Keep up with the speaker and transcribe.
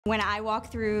When I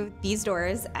walk through these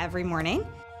doors every morning,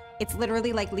 it's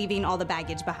literally like leaving all the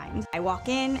baggage behind. I walk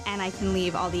in and I can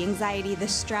leave all the anxiety, the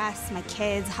stress, my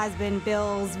kids, husband,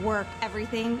 bills, work,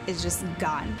 everything is just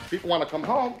gone. People want to come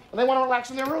home and they want to relax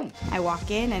in their room. I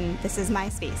walk in and this is my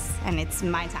space and it's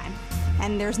my time.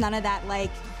 And there's none of that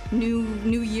like new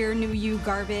year, new you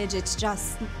garbage. It's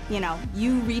just, you know,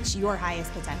 you reach your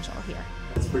highest potential here.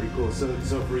 That's pretty cool. So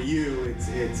for you,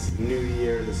 it's new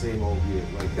year, the same old you.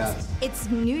 Like that's. It's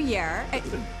new year.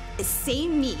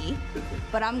 Same me,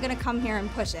 but I'm gonna come here and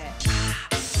push it.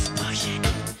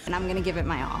 And I'm gonna give it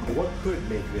my all. What could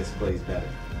make this place better?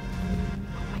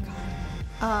 Oh my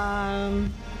God.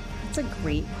 That's a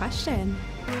great question.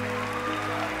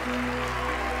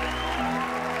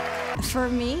 For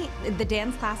me, the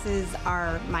dance classes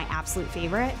are my absolute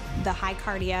favorite. The high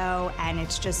cardio, and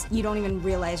it's just, you don't even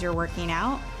realize you're working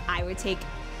out. I would take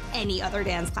any other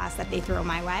dance class that they throw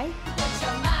my way.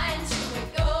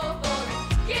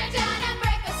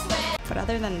 But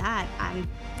other than that,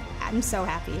 I'm so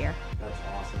happy here. That's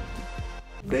awesome.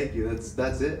 Thank you.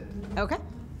 That's it. Okay.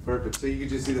 Perfect. So you can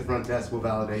just see the front desk will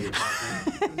validate your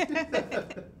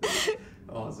parking.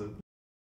 Awesome.